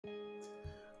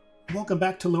Welcome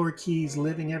back to Lower Keys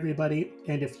Living, everybody.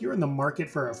 And if you're in the market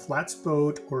for a flats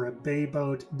boat or a bay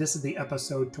boat, this is the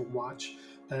episode to watch.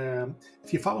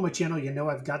 If you follow my channel, you know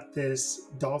I've got this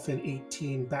Dolphin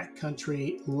 18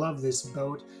 backcountry. Love this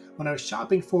boat. When I was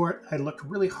shopping for it, I looked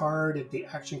really hard at the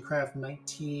Action Craft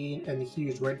 19 and the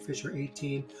Hewes Redfisher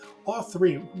 18. All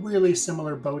three really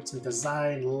similar boats in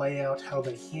design, layout, how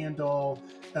they handle,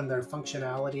 and their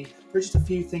functionality. There's just a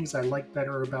few things I like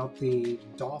better about the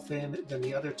Dolphin than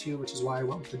the other two, which is why I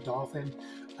went with the Dolphin.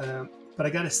 But I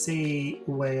gotta say,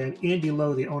 when Andy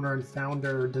Lowe, the owner and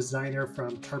founder designer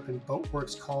from Tarpon Boat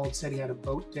Works, called, said he had a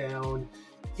boat down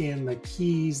in the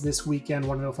Keys this weekend,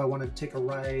 wanted to know if I wanted to take a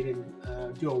ride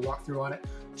and do a walkthrough on it,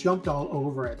 jumped all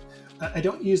over it. I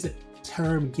don't use the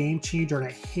term game changer, and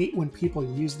I hate when people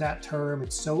use that term.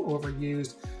 It's so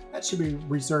overused. That should be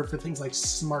reserved for things like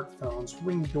smartphones,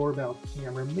 Ring doorbell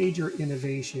camera, major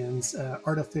innovations,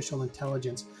 artificial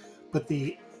intelligence. But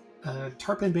the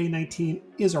Tarpon Bay 19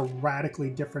 is a radically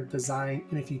different design,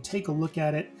 and if you take a look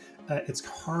at it, it's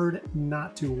hard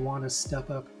not to want to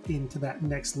step up into that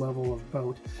next level of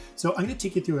boat. So I'm going to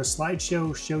take you through a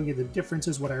slideshow, show you the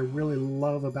differences, what I really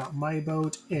love about my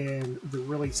boat, and the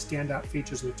really standout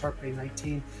features of the Tarpon Bay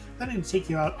 19. Then I'm going to take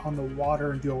you out on the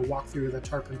water and do a walkthrough of the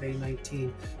Tarpon Bay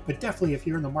 19. But definitely, if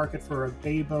you're in the market for a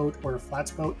bay boat or a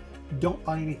flats boat, don't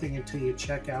buy anything until you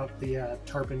check out the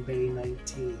Tarpon Bay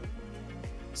 19.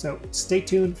 So stay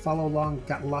tuned, follow along,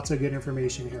 got lots of good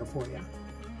information here for you.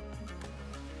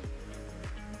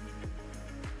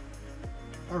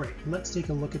 All right, let's take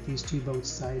a look at these two boats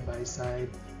side by side.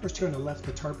 First here on the left,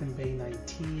 the Tarpon Bay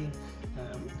 19.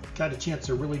 Got a chance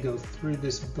to really go through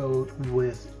this boat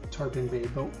with Tarpon Bay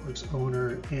Boat Works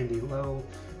owner Andy Lowe.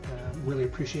 Really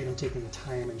appreciate him taking the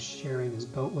time and sharing his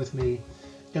boat with me.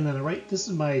 And then on the right, this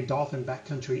is my Dolphin Back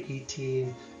County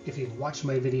 18. If you've watched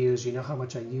my videos, you know how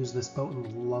much I use this boat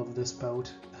and love this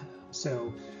boat.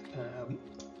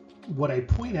 What I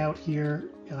point out here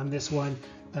on this one,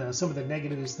 some of the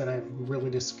negatives that I've really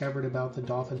discovered about the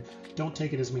Dolphin, don't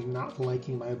take it as me not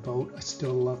liking my boat. I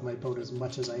still love my boat as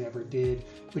much as I ever did,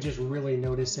 but just really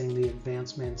noticing the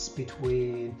advancements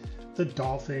between the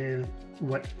Dolphin,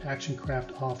 what Action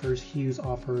Craft offers, Hewes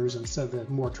offers, and some of the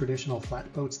more traditional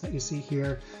flat boats that you see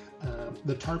here.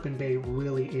 The Tarpon Bay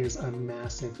really is a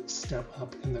massive step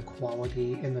up in the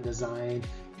quality, in the design,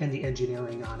 and the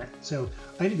engineering on it. So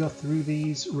I'm going to go through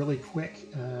these really quick,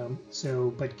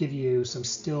 but give you some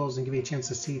stills and give you a chance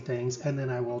to see things, and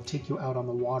then I will take you out on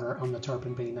the water on the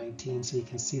Tarpon Bay 19 so you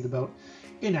can see the boat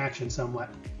in action somewhat.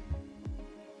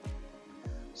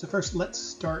 So first, let's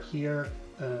start here.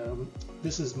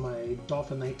 This is my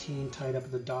Dolphin 19 tied up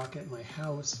at the dock at my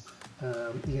house.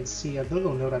 You can see a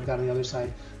little note I've got on the other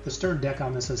side. The stern deck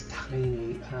on this is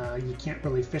tiny. You can't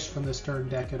really fish from the stern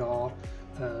deck at all.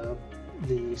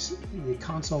 The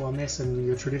console on this and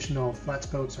your traditional flats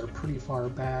boats are pretty far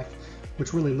back,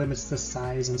 which really limits the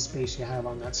size and space you have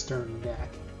on that stern deck.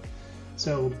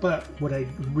 But what I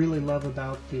really love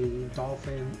about the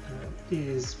Dolphin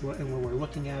is, and when we're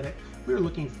looking at it, we were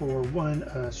looking for one,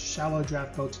 a shallow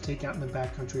draft boat to take out in the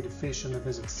backcountry to fish and to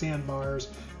visit sandbars,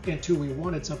 and two, we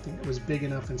wanted something that was big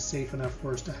enough and safe enough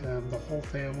for us to have the whole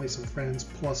family, some friends,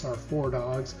 plus our 4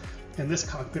 dogs. And this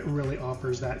cockpit really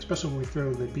offers that, especially when we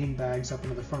throw the bean bags up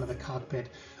into the front of the cockpit.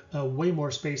 Way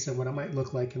more space than what it might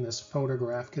look like in this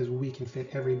photograph, because we can fit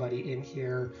everybody in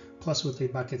here, plus with the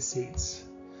bucket seats.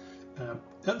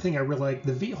 The other thing I really like,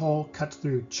 the V-hull cuts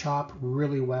through chop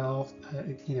really well.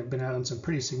 Been out on some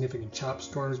pretty significant chop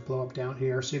storms, blow up down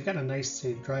here, so you've got a nice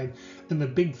safe ride. And the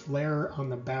big flare on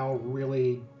the bow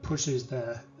really pushes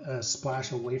the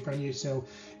splash away from you, so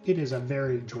it is a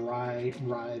very dry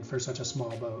ride for such a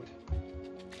small boat.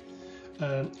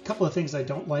 A couple of things I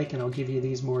don't like, and I'll give you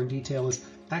these more in detail, is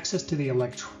access to the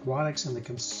electronics and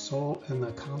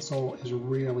the console is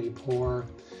really poor.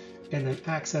 And then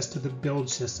access to the bilge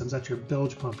systems, that's your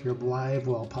bilge pump, your live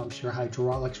well pumps, your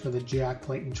hydraulics for the jack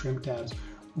plate and trim tabs.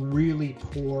 Really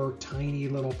poor, tiny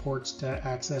little ports to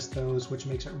access those, which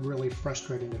makes it really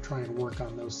frustrating to try and work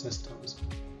on those systems.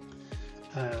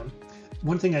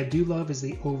 One thing I do love is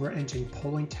the over-engine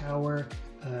pulling tower.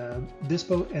 This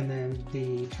boat and then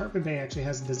the Tarpon Bay actually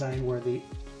has a design where the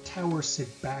towers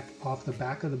sit back off the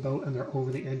back of the boat and they're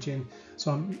over the engine.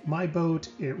 So on my boat,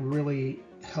 it really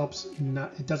helps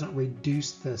it doesn't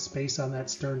reduce the space on that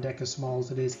stern deck as small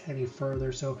as it is any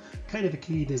further. So kind of a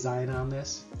key design on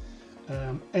this.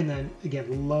 And then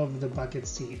again, love the bucket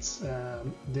seats.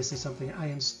 This is something I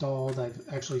installed. I've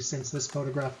actually, since this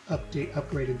photograph,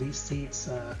 upgraded these seats.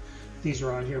 These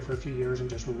were on here for a few years and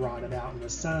just rotted out in the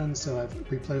sun, so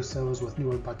I've replaced those with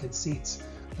newer bucket seats.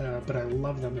 but I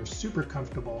love them. They're super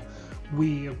comfortable.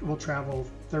 We'll travel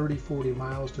 30-40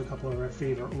 miles to a couple of our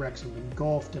favorite wrecks in the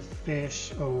Gulf to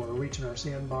fish or reaching our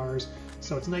sandbars,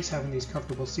 so it's nice having these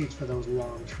comfortable seats for those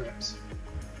long trips.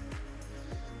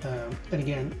 And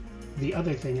again, the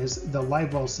other thing is the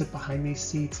live wells sit behind these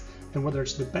seats, and whether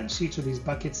it's the bench seats or these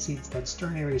bucket seats, that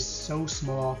stern area is so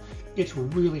small, it's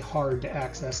really hard to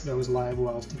access those live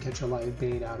wells to catch a live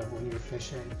bait out of when you're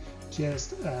fishing.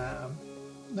 Just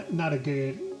not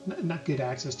good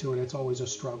access to it. It's always a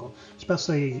struggle,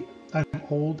 especially I'm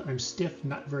old, I'm stiff,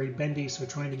 not very bendy, so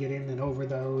trying to get in and over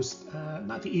those,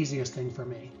 not the easiest thing for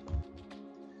me.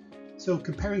 So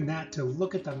comparing that to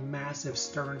look at the massive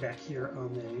stern deck here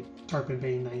on the Tarpon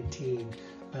Bay 19.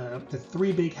 The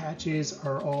 3 big hatches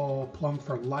are all plumbed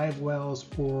for live wells,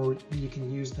 or you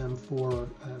can use them for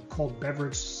cold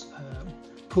beverage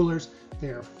coolers. They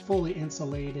are fully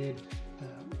insulated,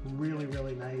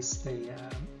 really nice. They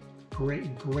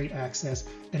great access,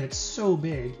 and it's so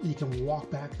big you can walk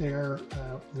back there.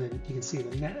 Then you can see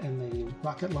the net and the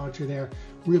rocket launcher there.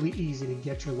 Really easy to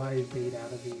get your live bait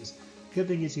out of these. Good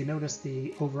thing is you notice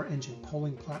the over-engine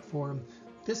pulling platform.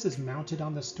 This is mounted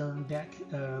on the stern deck,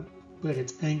 but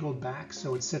it's angled back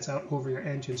so it sits out over your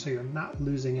engine, so you're not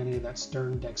losing any of that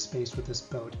stern deck space with this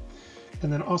boat.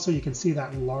 And then also you can see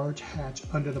that large hatch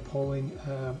under the polling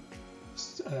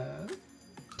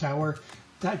tower.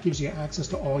 That gives you access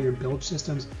to all your bilge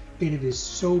systems, and it is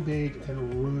so big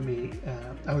and roomy.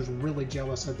 I was really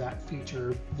jealous of that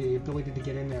feature, the ability to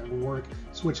get in there and work,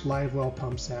 switch live well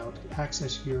pumps out,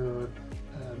 access your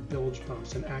bilge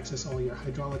pumps, and access all your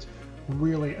hydraulics.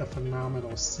 Really a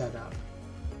phenomenal setup.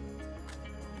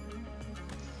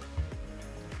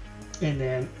 And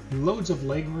then loads of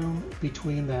legroom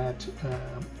between that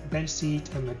bench seat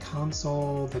and the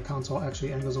console. The console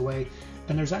actually angles away,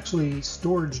 and there's actually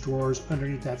storage drawers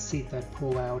underneath that seat that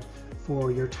pull out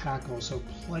for your tackle, so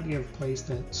plenty of place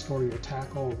to store your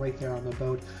tackle right there on the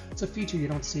boat. It's a feature you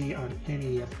don't see on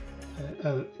any,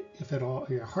 if at all,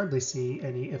 you hardly see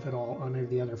any, if at all, on any of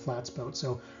the other flats boats.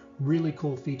 So really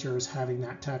cool feature is having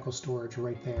that tackle storage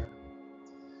right there.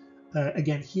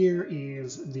 Again, here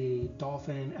is the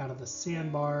Dolphin out of the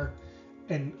sandbar,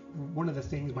 and one of the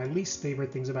things, my least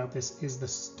favorite things about this is the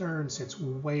stern sits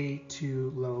way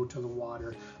too low to the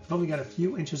water. I've only got a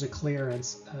few inches of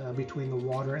clearance between the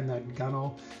water and that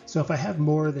gunnel, so if I have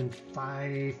more than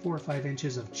 4 or 5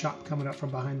 inches of chop coming up from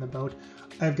behind the boat,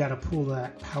 I've got to pull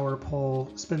that power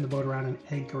pole, spin the boat around, and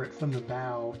anchor it from the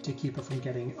bow to keep it from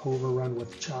getting overrun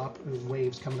with chop and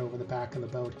waves coming over the back of the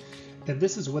boat. And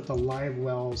this is what the live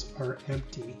wells are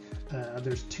empty.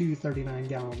 There's 2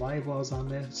 39-gallon live wells on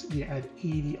this. You add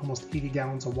almost 80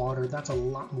 gallons of water. That's a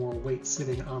lot more weight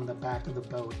sitting on the back of the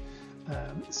boat.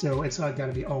 So it's got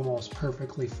to be almost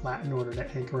perfectly flat in order to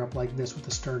anchor up like this with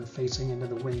the stern facing into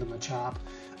the wind and the chop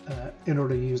in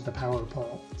order to use the power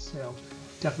pole. So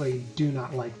definitely do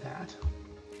not like that.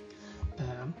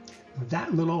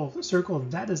 That little circle,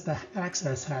 that is the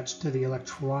access hatch to the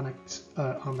electronics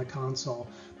on the console.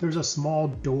 There's a small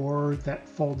door that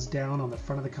folds down on the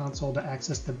front of the console to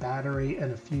access the battery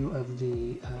and a few of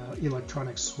the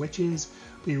electronic switches,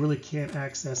 but you really can't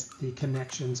access the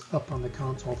connections up on the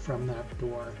console from that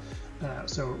door.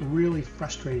 So really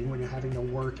frustrating when you're having to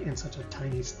work in such a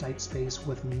tiny, tight space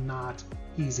with not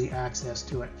easy access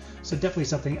to it. So definitely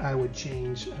something I would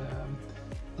change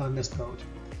on this boat.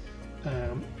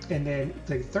 And then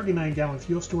the 39-gallon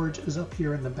fuel storage is up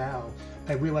here in the bow.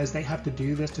 I realize they have to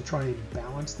do this to try and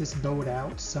balance this boat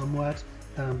out somewhat,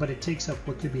 but it takes up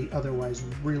what could be otherwise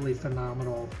really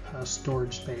phenomenal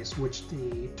storage space, which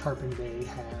the Tarpon Bay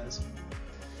has.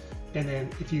 And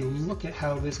then if you look at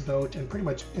how this boat and pretty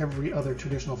much every other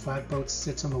traditional flat boat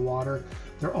sits on the water,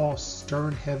 they're all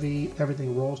stern heavy,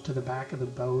 everything rolls to the back of the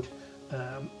boat.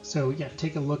 So yeah,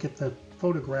 take a look at the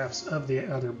photographs of the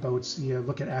other boats. You know,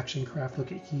 look at Action Craft,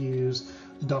 look at Hewes,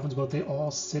 the Dolphin's boat, they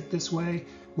all sit this way,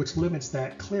 which limits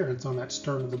that clearance on that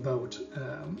stern of the boat.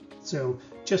 So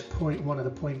just wanted to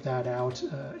point that out.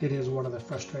 It is one of the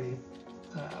frustrating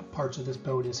parts of this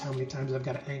boat is how many times I've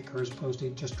got to anchor as opposed to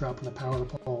just dropping the power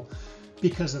pole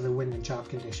because of the wind and chop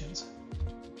conditions.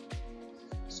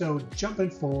 So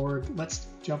jumping forward, let's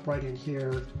jump right in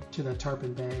here to the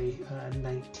Tarpon Bay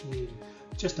 19.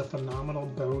 Just a phenomenal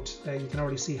boat. You can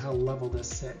already see how level this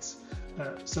sits.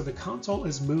 So the console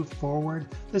is moved forward.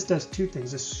 This does two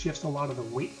things. This shifts a lot of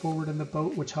the weight forward in the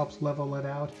boat, which helps level it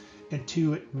out. And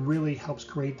two, it really helps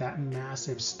create that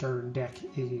massive stern deck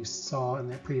you saw in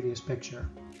that previous picture.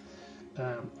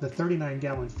 The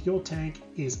 39-gallon fuel tank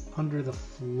is under the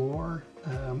floor,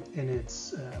 and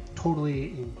it's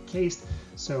totally encased,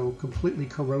 so completely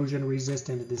corrosion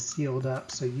resistant. It is sealed up,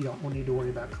 so you don't need to worry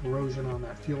about corrosion on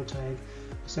that fuel tank.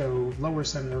 So lower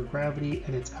center of gravity,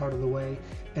 and it's out of the way,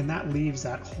 and that leaves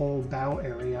that whole bow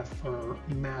area for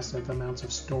massive amounts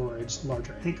of storage,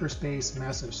 larger anchor space,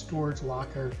 massive storage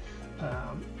locker.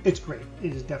 It's great.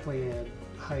 It is definitely a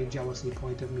high jealousy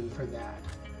point of me for that.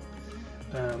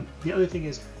 The other thing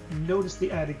is, notice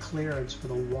the added clearance for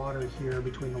the water here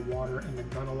between the water and the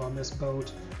gunnel on this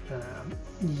boat.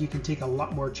 You can take a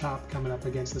lot more chop coming up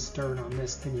against the stern on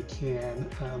this than you can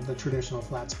the traditional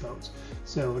flats boats.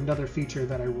 So another feature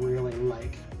that I really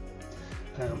like.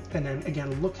 And then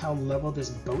again, look how level this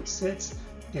boat sits.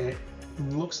 It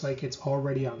looks like it's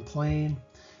already on plane.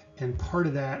 And part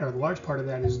of that, or a large part of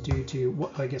that, is due to,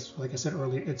 I guess, like I said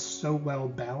earlier, it's so well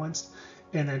balanced.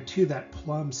 And then to that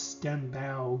plumb stem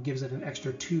bow gives it an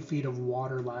extra 2 feet of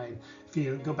water line. If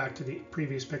you go back to the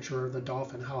previous picture of the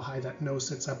Dolphin, how high that nose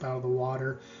sits up out of the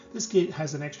water, this kit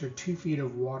has an extra 2 feet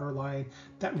of water line.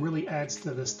 That really adds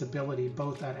to the stability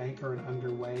both at anchor and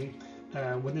underway.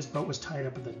 When this boat was tied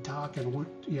up at the dock and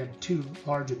you had 2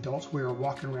 large adults, we were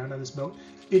walking around on this boat,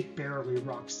 it barely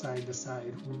rocked side to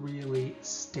side, really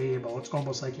stable. It's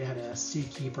almost like you had a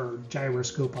Seakeeper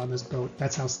gyroscope on this boat.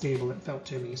 That's how stable it felt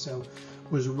to me, so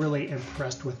was really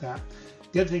impressed with that.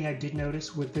 The other thing I did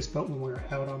notice with this boat when we were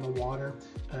out on the water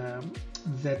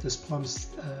that this plumb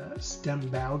stem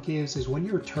bow gives is when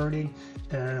you're turning,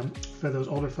 for those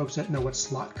older folks that know what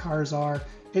slot cars are,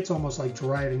 it's almost like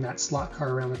driving that slot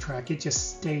car around the track. It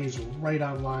just stays right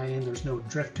on line. There's no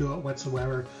drift to it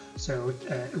whatsoever. So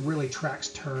it really tracks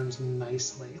turns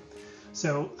nicely.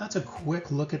 So that's a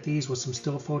quick look at these with some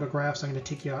still photographs. I'm going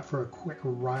to take you out for a quick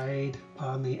ride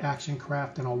on the action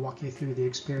craft, and I'll walk you through the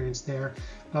experience there.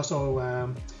 And also,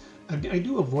 I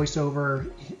do a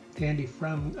voiceover. Andy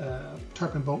from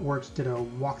Tarpon Boat Works did a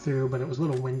walkthrough, but it was a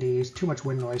little windy. It's too much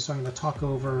wind noise, so I'm going to talk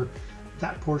over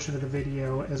that portion of the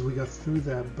video as we go through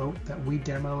the boat that we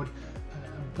demoed.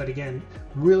 But again,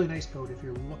 really nice boat. If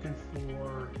you're looking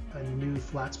for a new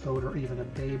flats boat or even a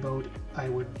bay boat, I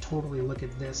would totally look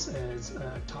at this as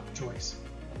a top choice.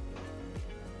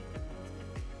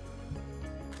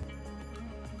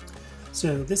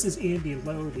 So this is Andy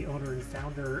Lowe, the owner and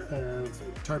founder of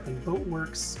Tarpon Boat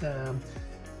Works.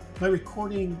 My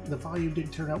recording, the volume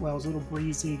didn't turn out well. It was a little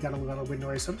breezy, got a lot of wind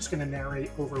noise, so I'm just going to narrate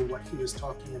over what he was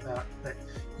talking about. But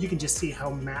you can just see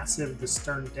how massive the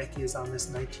stern deck is on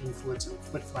this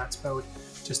 19-foot flats boat.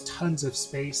 Just tons of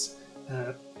space.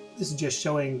 This is just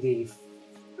showing the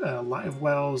live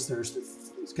wells.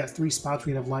 It's got 3 spots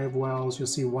where you have live wells. You'll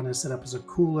see one is set up as a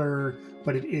cooler,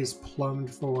 but it is plumbed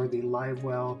for the live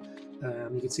well.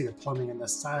 You can see the plumbing on the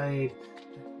side,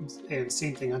 and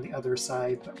same thing on the other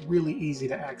side, but really easy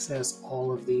to access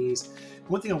all of these.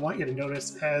 One thing I want you to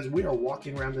notice as we are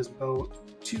walking around this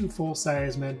boat, 2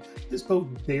 full-size men, this boat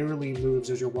barely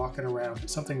moves as you're walking around.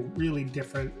 It's something really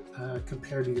different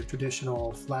compared to your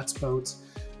traditional flats boats.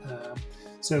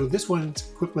 So this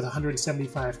one's equipped with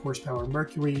 175 horsepower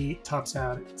Mercury, tops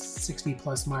out at 60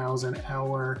 plus miles an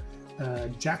hour,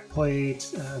 jack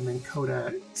plate, Minn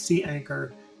Kota sea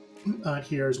anchor on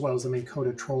here, as well as the Minn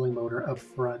Kota trolling motor up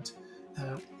front.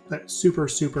 But super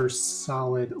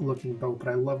solid looking boat, but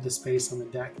I love the space on the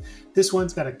deck. This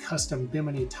one's got a custom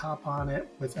bimini top on it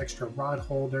with extra rod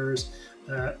holders.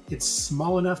 It's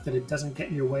small enough that it doesn't get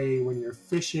in your way when you're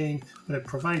fishing, but it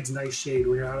provides nice shade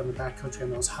when you're out in the backcountry on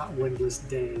those hot windless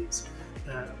days.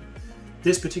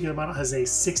 This particular model has a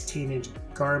 16-inch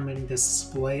Garmin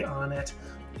display on it.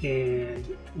 And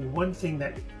one thing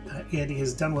that Andy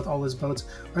has done with all his boats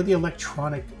are the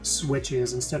electronic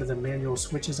switches instead of the manual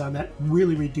switches on that.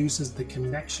 Really reduces the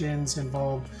connections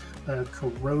involved,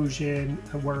 corrosion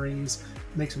worries,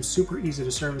 makes them super easy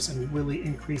to service, and really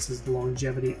increases the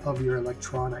longevity of your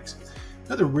electronics.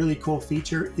 Another really cool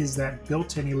feature is that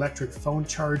built-in electric phone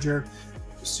charger.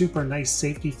 Super nice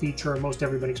safety feature. Most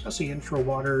everybody, especially inshore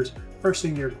waters, first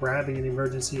thing you're grabbing in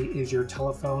emergency is your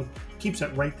telephone. Keeps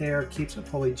it right there, keeps it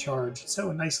fully charged. So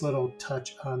a nice little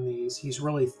touch on these. He's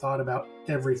really thought about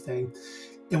everything.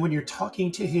 And when you're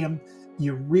talking to him,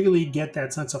 you really get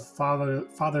that sense of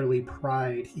fatherly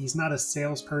pride. He's not a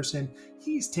salesperson.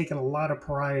 He's taken a lot of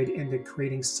pride into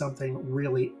creating something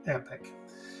really epic.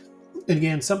 And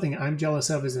again, something I'm jealous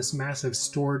of is this massive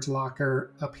storage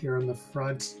locker up here on the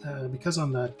front. Because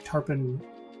on the Tarpon,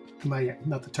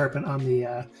 on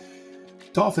the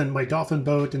Dolphin, my Dolphin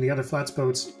boat and the other flats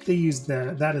boats, they use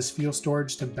that as fuel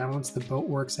storage to balance the boat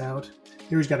works out.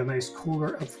 Here's got a nice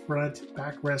cooler up front,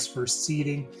 backrest for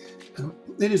seating.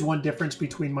 It is one difference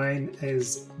between mine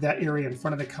is that area in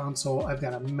front of the console. I've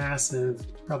got a massive,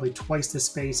 probably twice the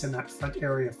space in that front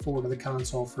area forward of the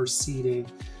console for seating,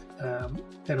 and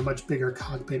a much bigger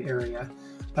cockpit area.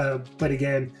 But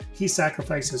again, he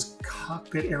sacrifices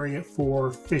cockpit area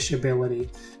for fishability.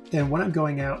 And when I'm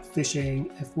going out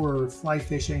fishing, if we're fly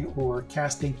fishing or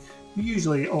casting,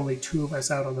 usually only two of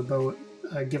us out on the boat,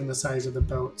 given the size of the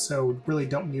boat. So really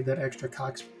don't need that extra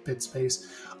cockpit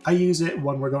space. I use it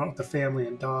when we're going out with the family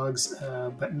and dogs,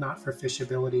 but not for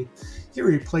fishability. He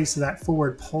replaces that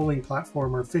forward polling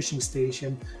platform or fishing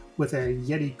station with a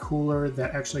Yeti cooler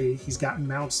that actually he's got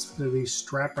mounts to the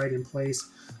strap right in place.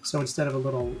 So instead of a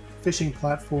little fishing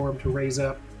platform to raise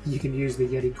up, you can use the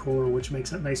Yeti cooler, which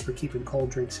makes it nice for keeping cold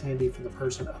drinks handy for the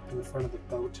person up in the front of the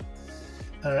boat.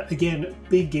 Again,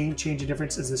 big game-changing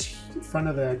difference is this front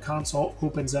of the console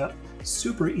opens up,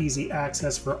 super easy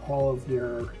access for all of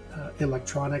your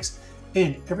electronics,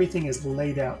 and everything is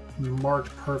laid out,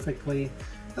 marked perfectly.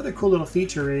 Another cool little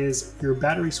feature is your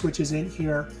battery switch is in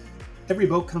here. Every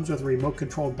boat comes with a remote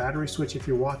controlled battery switch. If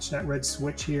you watch that red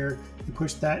switch here, you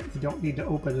push that, you don't need to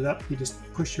open it up. You just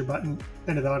push your button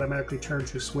and it automatically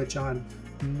turns your switch on.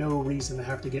 No reason to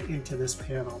have to get into this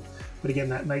panel. But again,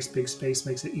 that nice big space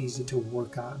makes it easy to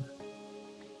work on.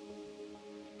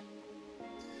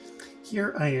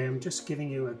 Here I am just giving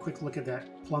you a quick look at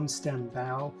that plumb stem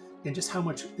bow and just how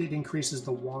much it increases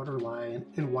the water line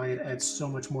and why it adds so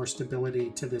much more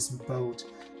stability to this boat.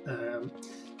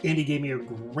 Andy gave me a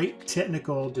great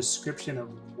technical description of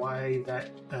why that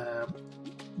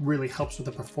really helps with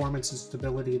the performance and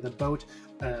stability of the boat.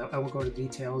 I won't go into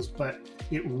details, but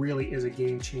it really is a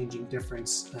game-changing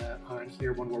difference on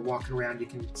here. When we're walking around, you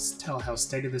can tell how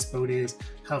steady this boat is,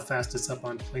 how fast it's up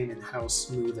on plane, and how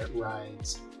smooth it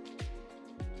rides.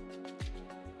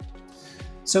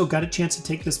 So got a chance to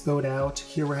take this boat out.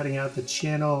 Here we're heading out the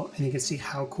channel, and you can see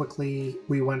how quickly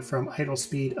we went from idle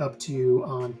speed up to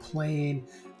on plane.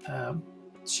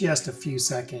 Just a few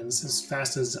seconds, as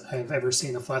fast as I've ever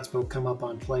seen a flats boat come up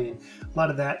on plane. A lot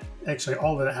of that, actually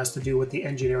all of it has to do with the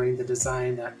engineering, the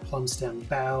design, that plumb stem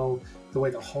bow, the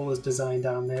way the hull is designed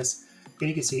on this. And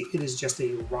you can see it is just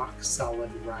a rock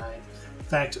solid ride. In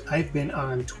fact, I've been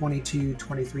on 22,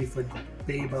 23 foot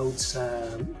bay boats,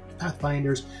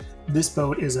 Pathfinders. This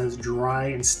boat is as dry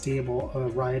and stable a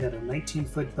ride at a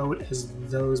 19-foot boat as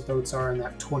those boats are in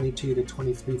that 22 to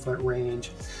 23 foot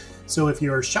range. So if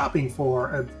you're shopping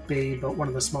for a bay boat, one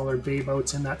of the smaller bay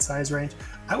boats in that size range,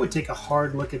 I would take a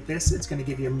hard look at this. It's going to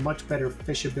give you much better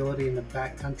fishability in the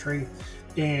backcountry.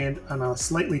 And on a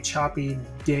slightly choppy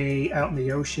day out in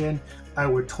the ocean, I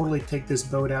would totally take this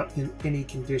boat out in any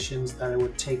conditions that I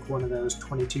would take one of those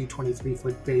 22, 23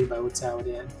 foot bay boats out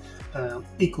in.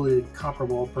 Equally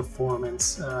comparable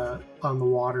performance on the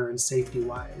water and safety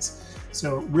wise.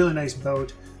 So really nice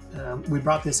boat. We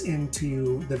brought this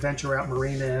into the Venture Out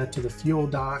Marina to the fuel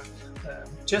dock.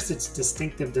 Just its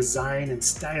distinctive design and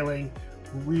styling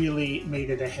really made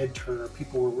it a head turner.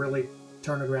 People were really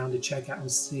turning around to check out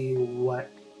and see what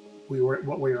we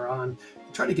were on.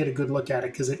 Try to get a good look at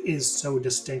it because it is so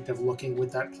distinctive looking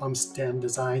with that plumb stem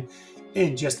design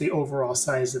and just the overall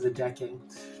size of the decking.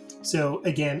 So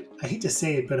again, I hate to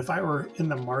say it, but if I were in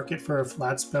the market for a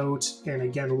flats boat, and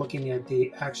again, looking at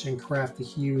the Action Craft, the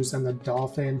Hewes and the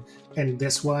Dolphin, and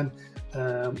this one,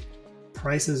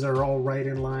 prices are all right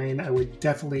in line. I would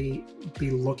definitely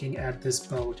be looking at this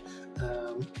boat.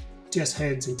 Just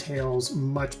heads and tails,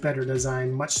 much better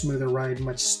design, much smoother ride,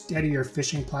 much steadier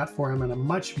fishing platform, and a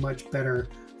much, much better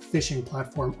fishing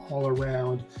platform all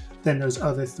around than those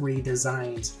other three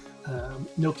designs.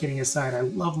 No kidding aside, I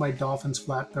love my Dolphins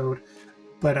flat boat,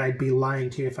 but I'd be lying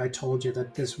to you if I told you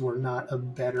that this were not a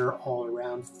better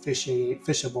all-around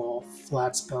fishable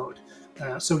flats boat.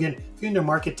 So again, if you're in the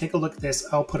market, take a look at this.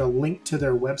 I'll put a link to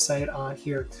their website on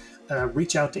here.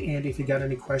 Reach out to Andy if you got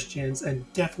any questions,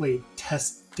 and definitely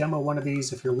demo one of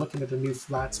these if you're looking at a new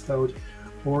flats boat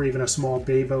or even a small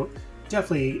bay boat.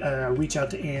 Definitely reach out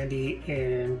to Andy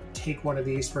and take one of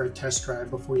these for a test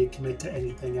drive before you commit to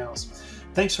anything else.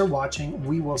 Thanks for watching.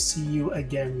 We will see you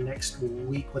again next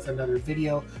week with another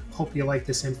video. Hope you like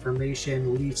this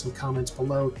information. Leave some comments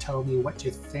below. Tell me what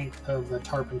you think of the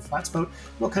Tarpon flats boat,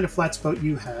 what kind of flats boat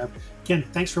you have. Again,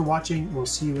 thanks for watching. We'll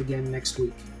see you again next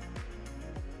week.